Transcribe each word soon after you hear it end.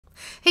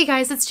Hey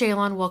guys, it's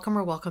Jaylon. Welcome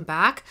or welcome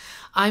back.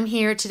 I'm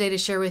here today to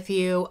share with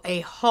you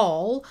a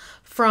haul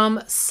from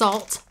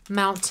Salt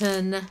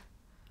Mountain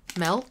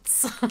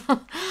Melts.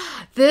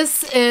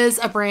 This is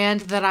a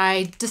brand that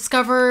I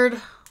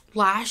discovered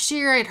last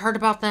year. I'd heard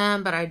about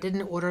them, but I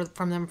didn't order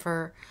from them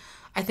for,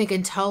 I think,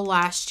 until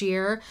last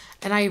year.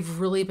 And I've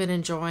really been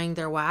enjoying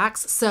their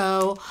wax.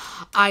 So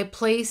I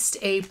placed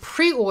a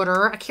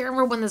pre-order. I can't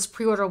remember when this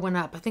pre-order went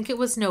up. I think it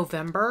was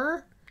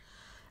November.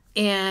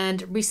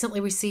 And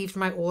recently received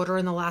my order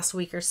in the last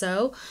week or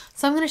so.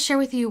 So I'm going to share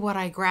with you what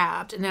I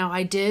grabbed. Now,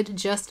 I did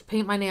just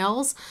paint my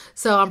nails,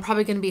 so I'm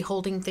probably going to be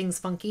holding things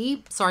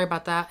funky. Sorry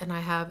about that. And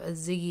I have a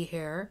Ziggy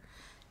hair.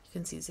 You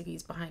can see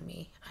Ziggy's behind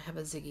me. I have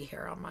a Ziggy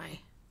hair on my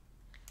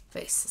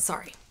face.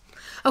 Sorry.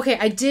 Okay,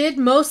 I did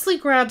mostly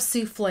grab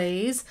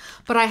soufflés,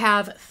 but I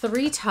have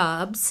 3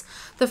 tubs.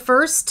 The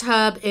first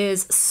tub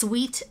is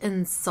sweet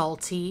and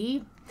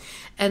salty.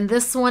 And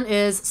this one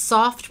is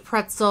soft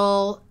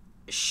pretzel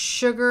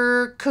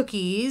sugar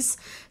cookies,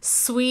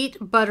 sweet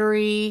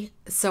buttery,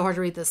 it's so hard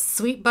to read this,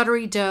 sweet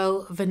buttery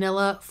dough,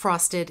 vanilla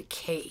frosted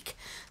cake.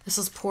 This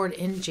was poured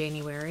in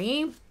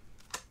January.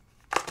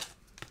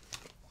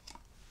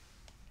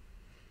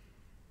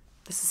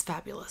 This is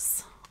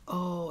fabulous.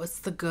 Oh, it's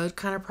the good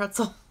kind of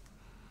pretzel.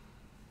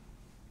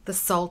 The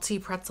salty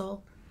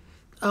pretzel.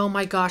 Oh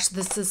my gosh,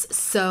 this is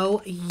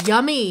so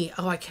yummy.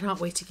 Oh, I cannot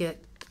wait to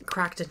get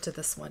cracked into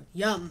this one.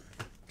 Yum.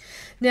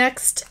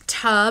 Next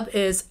tub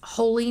is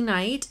Holy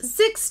Night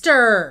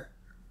Zixter.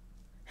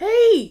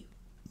 Hey!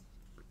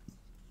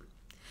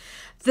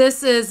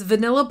 This is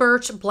Vanilla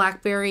Birch,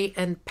 Blackberry,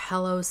 and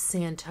Palo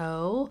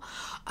Santo.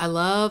 I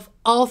love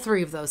all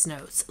 3 of those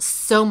notes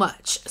so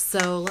much.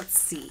 So let's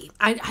see.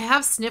 I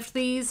have sniffed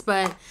these,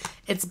 but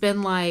it's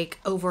been like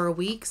over a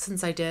week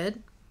since I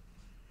did.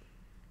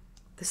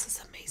 This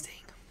is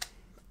amazing.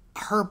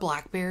 Her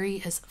Blackberry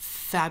is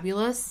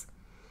fabulous.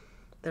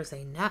 There's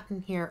a nut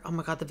in here. Oh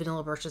my God, the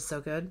Vanilla Birch is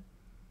so good.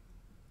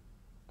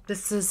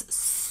 This is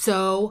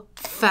so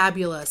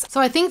fabulous.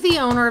 So I think the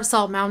owner of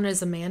Salt Mountain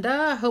is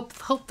Amanda.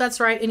 Hope that's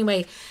right.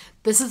 Anyway,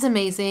 this is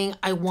amazing.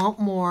 I want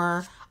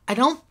more. I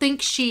don't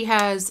think she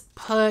has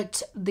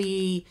put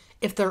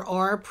if there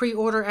are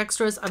pre-order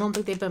extras, I don't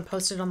think they've been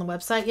posted on the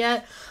website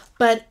yet.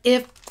 But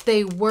if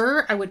they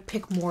were, I would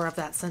pick more of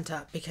that sent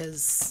up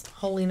because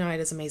Holy Night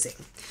is amazing.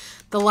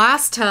 The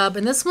last tub,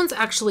 and this one's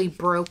actually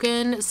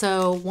broken.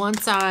 So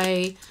once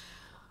I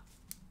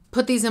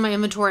put these in my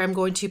inventory, I'm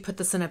going to put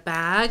this in a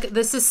bag.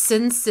 This is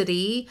Sin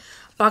City,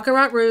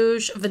 Baccarat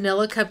Rouge,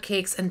 Vanilla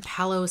Cupcakes, and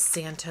Palo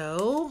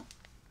Santo.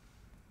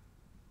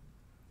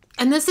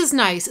 And this is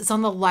nice. It's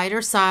on the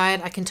lighter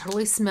side. I can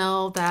totally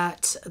smell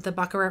that the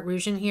Baccarat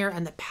Rouge in here,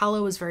 and the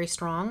Palo is very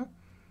strong.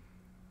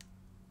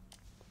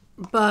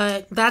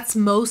 But that's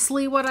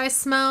mostly what I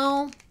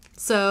smell.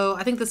 So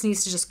I think this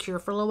needs to just cure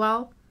for a little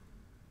while.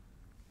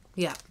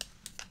 Yeah.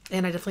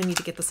 And I definitely need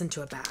to get this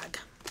into a bag.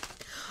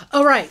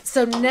 All right.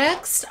 So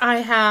next I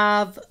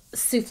have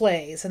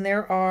soufflés. And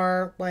there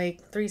are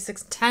like 3,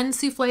 6, 10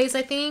 soufflés,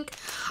 I think.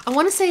 I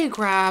want to say I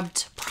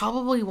grabbed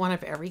probably one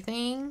of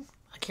everything.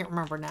 I can't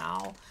remember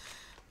now.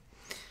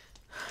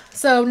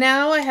 So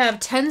now I have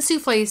 10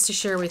 soufflés to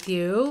share with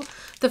you.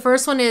 The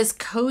first one is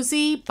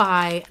Cozy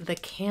by the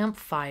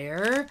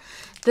Campfire.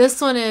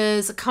 This one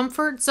is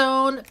Comfort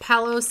Zone,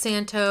 Palo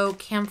Santo,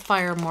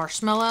 Campfire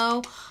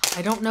Marshmallow.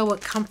 I don't know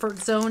what Comfort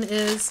Zone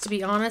is, to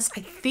be honest.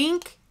 I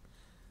think,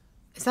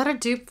 is that a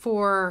dupe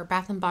for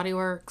Bath & Body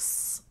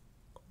Works?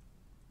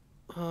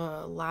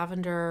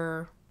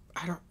 Lavender,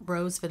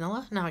 Rose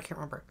Vanilla? No, I can't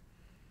remember.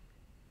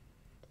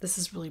 This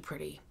is really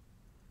pretty.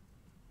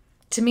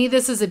 To me,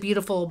 this is a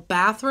beautiful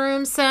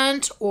bathroom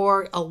scent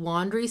or a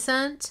laundry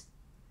scent,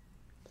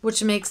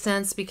 which makes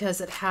sense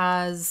because it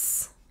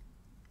has,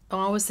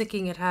 I was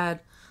thinking it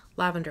had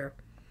lavender.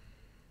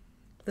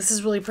 This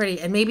is really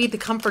pretty. And maybe the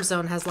Comfort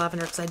Zone has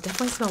lavender because I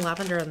definitely smell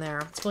lavender in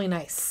there. It's really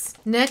nice.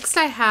 Next,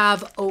 I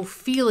have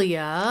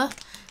Ophelia.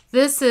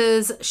 This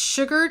is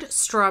sugared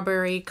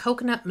strawberry,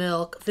 coconut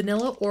milk,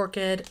 vanilla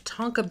orchid,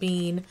 tonka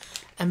bean,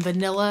 and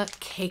vanilla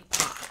cake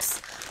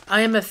pops.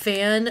 I am a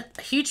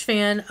huge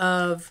fan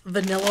of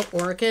vanilla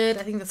orchid.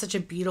 I think that's such a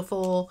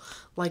beautiful,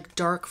 like,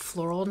 dark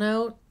floral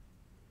note.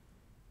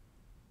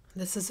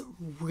 This is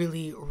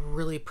really,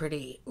 really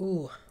pretty.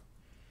 Ooh.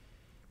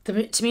 To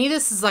me,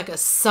 this is like a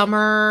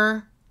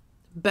summer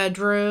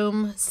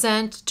bedroom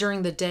scent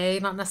during the day.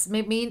 Not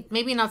necessarily,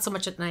 maybe not so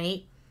much at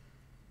night.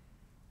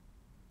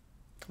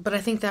 But I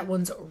think that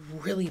one's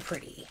really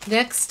pretty.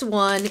 Next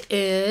one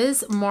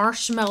is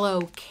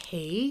Marshmallow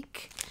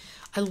Cake.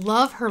 I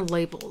love her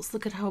labels.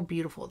 Look at how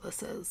beautiful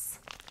this is.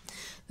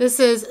 This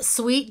is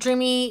Sweet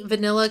Dreamy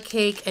Vanilla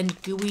Cake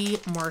and Gooey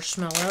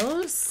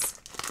Marshmallows.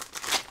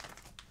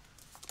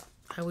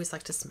 I always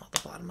like to smell the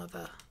bottom of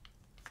a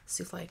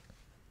souffle.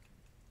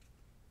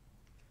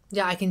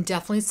 Yeah, I can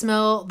definitely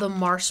smell the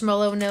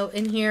marshmallow note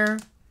in here.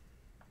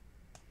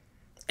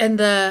 And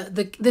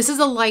this is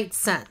a light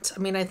scent. I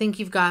mean, I think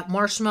you've got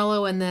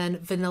marshmallow and then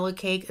vanilla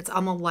cake. It's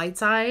on the light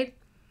side.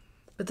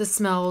 But this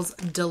smells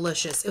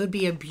delicious. It would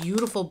be a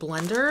beautiful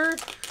blender.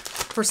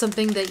 for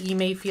something that you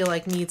may feel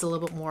like needs a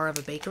little bit more of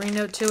a bakery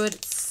note to it.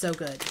 It's so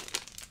good.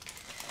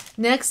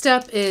 Next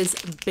up is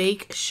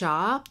Bake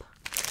Shop.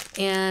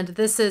 And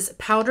this is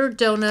powdered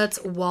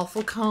donuts,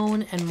 waffle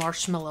cone, and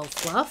marshmallow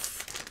fluff.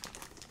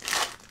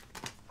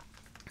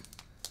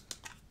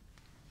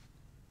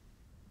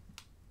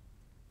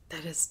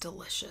 That is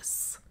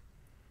delicious.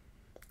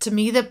 To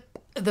me, the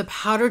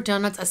powdered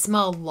donuts, I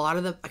smell a lot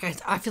of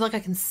I feel like I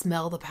can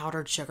smell the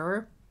powdered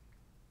sugar.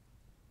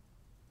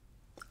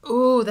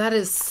 Ooh, that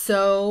is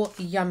so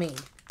yummy.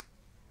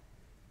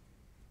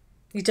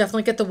 You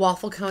definitely get the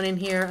waffle cone in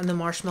here, and the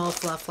marshmallow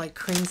fluff like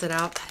creams it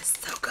out. That is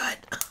so good.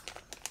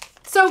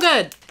 So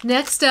good.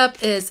 Next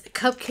up is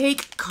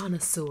Cupcake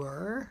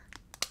Connoisseur.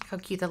 How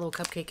cute that little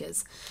cupcake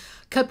is.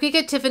 Cupcake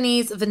at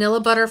Tiffany's, vanilla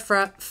butter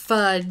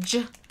fudge,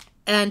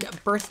 and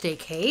birthday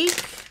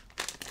cake.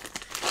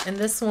 And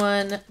this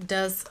one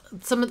does,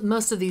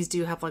 most of these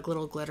do have like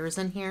little glitters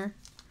in here.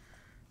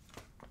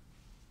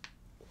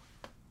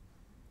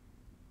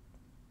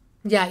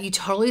 Yeah, you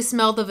totally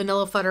smell the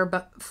vanilla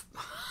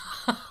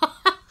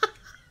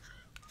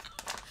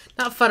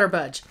not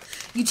Futterbudge.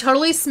 You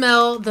totally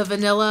smell the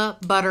vanilla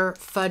butter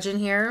fudge in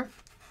here.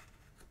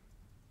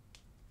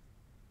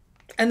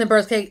 And the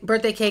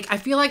birthday cake. I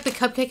feel like the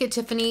cupcake at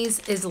Tiffany's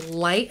is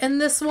light in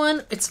this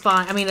one. It's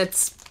fine. I mean,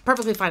 it's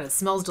perfectly fine. It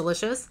smells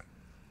delicious.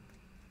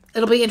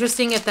 It'll be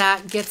interesting if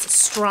that gets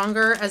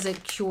stronger as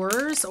it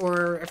cures,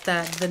 or if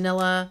that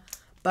vanilla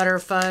butter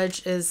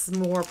fudge is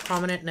more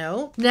prominent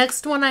note.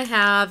 Next one I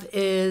have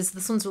is,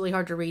 this one's really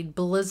hard to read,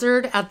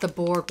 Blizzard at the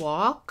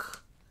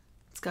Boardwalk.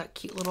 It's got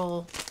cute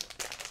little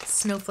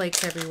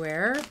snowflakes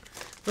everywhere.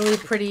 Really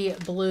pretty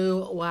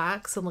blue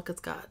wax. And look, it's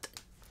got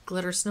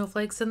glitter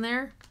snowflakes in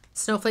there.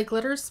 Snowflake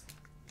glitters.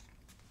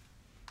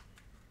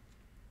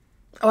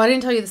 Oh, I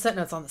didn't tell you the scent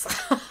notes on this.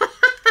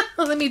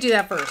 Let me do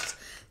that first.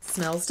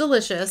 Smells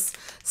delicious.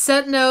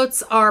 Scent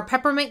notes are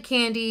peppermint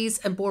candies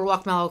and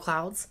boardwalk mallow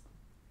clouds.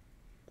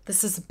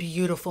 This is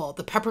beautiful.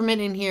 The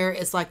peppermint in here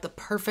is like the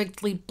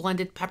perfectly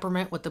blended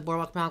peppermint with the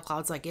boardwalk mallow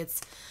clouds. Like,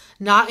 it's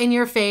not in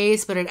your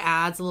face, but it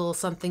adds a little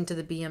something to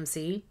the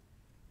BMC.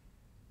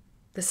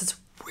 This is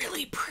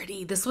really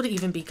pretty. This would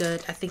even be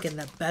good, I think, in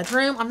the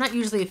bedroom. I'm not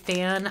usually a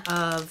fan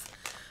of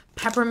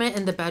peppermint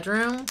in the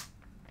bedroom,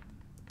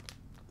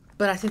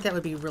 but I think that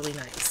would be really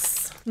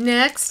nice.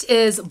 Next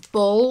is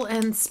Bowl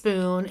and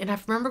Spoon. And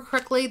if I remember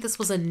correctly, this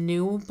was a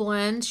new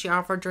blend she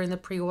offered during the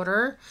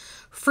pre-order.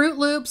 Fruit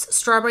Loops,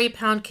 strawberry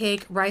pound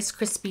cake, Rice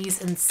Krispies,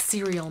 and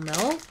cereal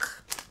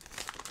milk.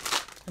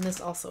 And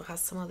this also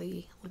has some of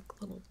the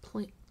like little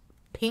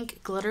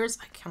pink glitters.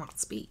 I cannot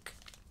speak.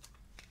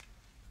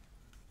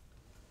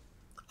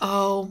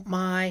 Oh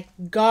my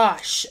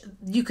gosh.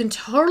 You can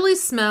totally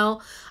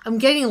smell, I'm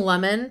getting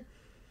lemon,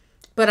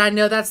 but I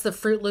know that's the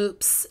Fruit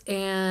Loops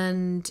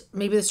and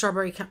maybe the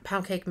strawberry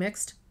pound cake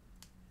mixed.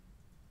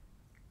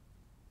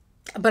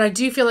 But I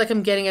do feel like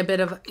I'm getting a bit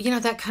of, you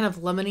know, that kind of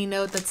lemony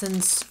note that's in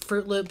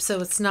Fruit Loops. So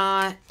it's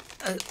not,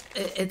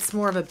 it's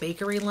more of a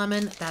bakery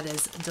lemon. That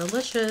is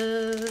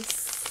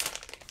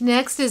delicious.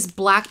 Next is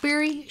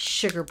Blackberry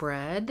Sugar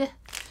Bread.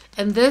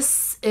 And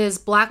this is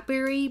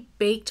blackberry,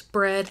 baked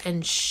bread,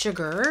 and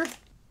sugar.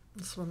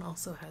 This one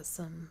also has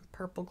some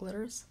purple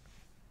glitters.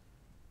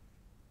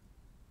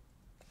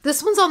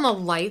 This one's on the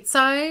light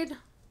side.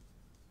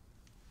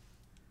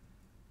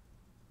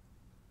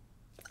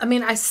 I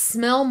mean, I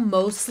smell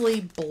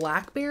mostly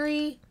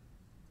blackberry.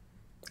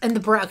 And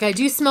the bread, okay, I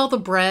do smell the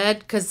bread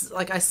because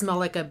like I smell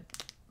like a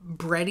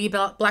bready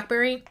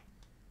blackberry.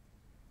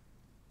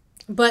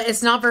 But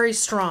it's not very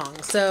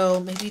strong,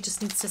 so maybe it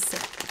just needs to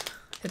sit.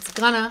 It's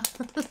gonna.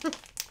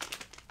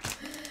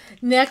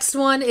 Next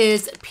one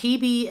is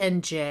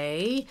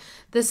PB&J.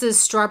 This is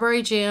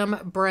strawberry jam,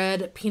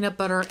 bread, peanut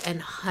butter,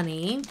 and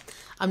honey.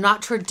 I'm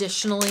not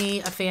traditionally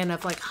a fan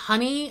of like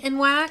honey in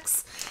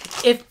wax.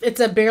 If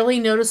it's a barely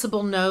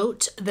noticeable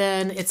note,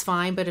 then it's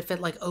fine. But if it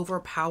like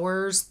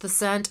overpowers the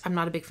scent, I'm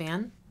not a big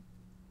fan.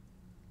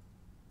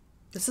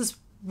 This is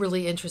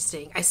really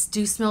interesting. I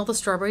do smell the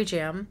strawberry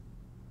jam.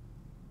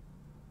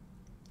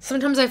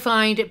 Sometimes I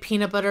find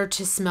peanut butter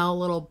to smell a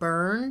little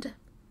burned.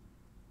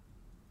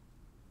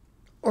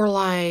 Or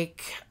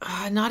like,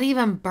 not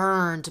even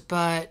burned,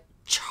 but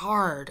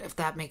charred, if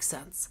that makes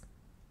sense.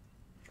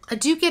 I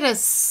do get a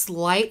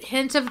slight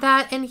hint of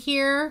that in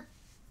here.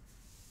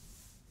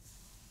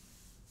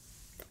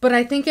 But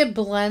I think it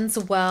blends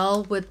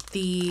well with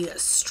the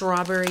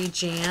strawberry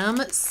jam.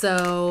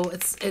 So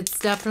it's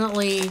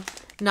definitely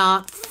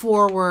not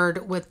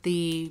forward with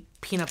the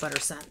peanut butter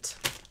scent.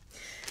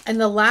 And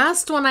the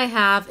last one I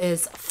have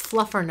is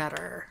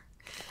Fluffernutter.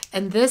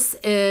 And this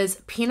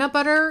is peanut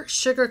butter,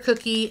 sugar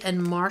cookie,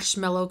 and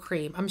marshmallow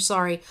cream. I'm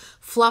sorry,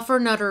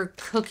 Fluffernutter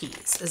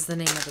Cookies is the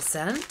name of the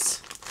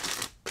scent.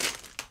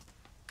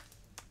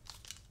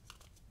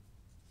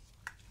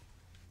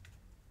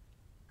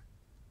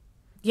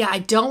 Yeah, I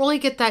don't really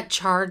get that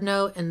charred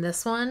note in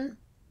this one.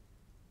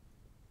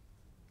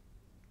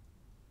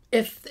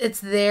 If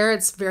it's there,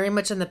 it's very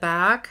much in the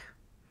back.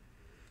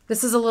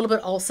 This is a little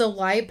bit also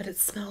light, but it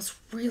smells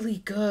really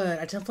good.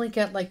 I definitely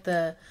get like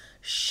the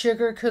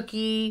sugar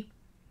cookie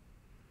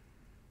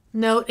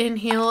note in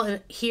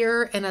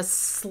here and a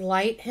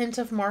slight hint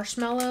of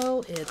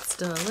marshmallow. It's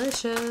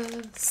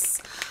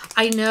delicious.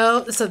 I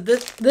know. So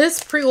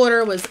this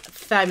pre-order was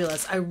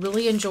fabulous. I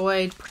really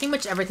enjoyed pretty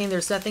much everything.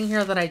 There's nothing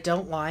here that I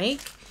don't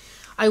like.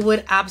 I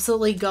would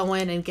absolutely go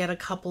in and get a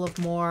couple of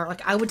more.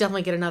 Like, I would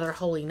definitely get another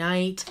Holy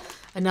Night,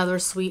 another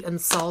sweet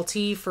and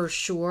salty for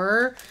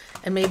sure,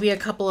 and maybe a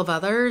couple of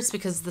others,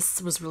 because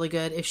this was really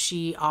good if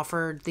she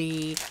offered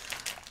the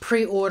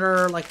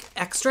pre-order like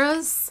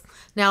extras.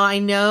 Now, I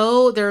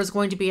know there's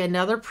going to be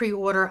another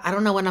pre-order. I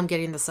don't know when I'm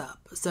getting this up,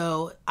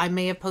 so I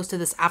may have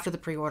posted this after the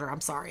pre-order.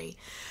 I'm sorry.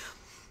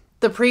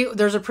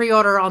 There's a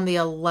pre-order on the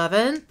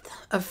 11th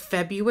of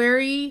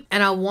February,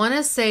 and I want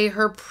to say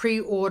her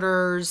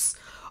pre-orders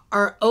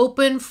are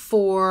open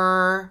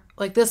for,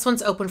 like, this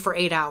one's open for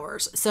 8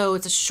 hours. So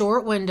it's a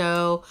short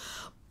window,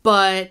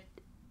 but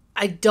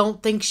I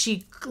don't think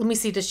let me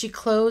see, does she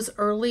close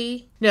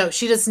early? No,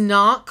 she does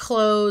not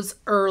close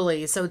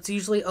early. So it's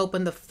usually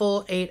open the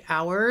full 8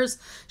 hours.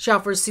 She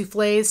offers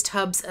souffles,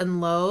 tubs,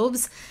 and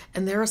loaves.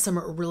 And there are some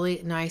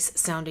really nice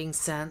sounding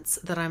scents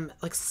that I'm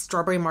like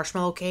strawberry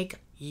marshmallow cake.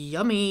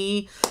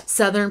 Yummy.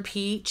 Southern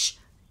peach.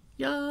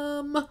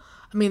 Yum.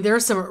 I mean, there are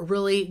some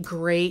really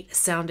great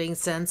sounding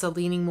scents. So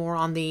leaning more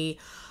on the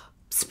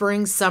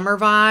spring summer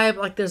vibe.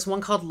 Like there's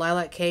one called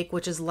lilac cake,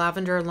 which is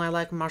lavender and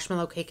lilac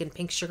marshmallow cake and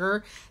pink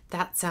sugar.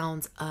 That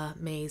sounds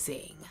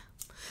amazing.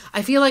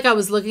 I feel like I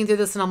was looking through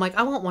this and I'm like,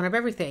 I want one of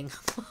everything.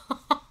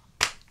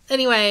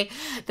 Anyway,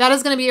 that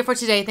is going to be it for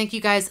today. Thank you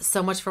guys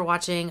so much for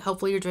watching.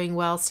 Hopefully you're doing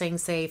well, staying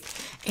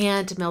safe,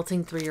 and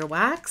melting through your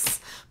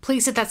wax.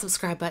 Please hit that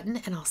subscribe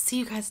button, and I'll see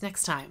you guys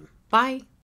next time. Bye.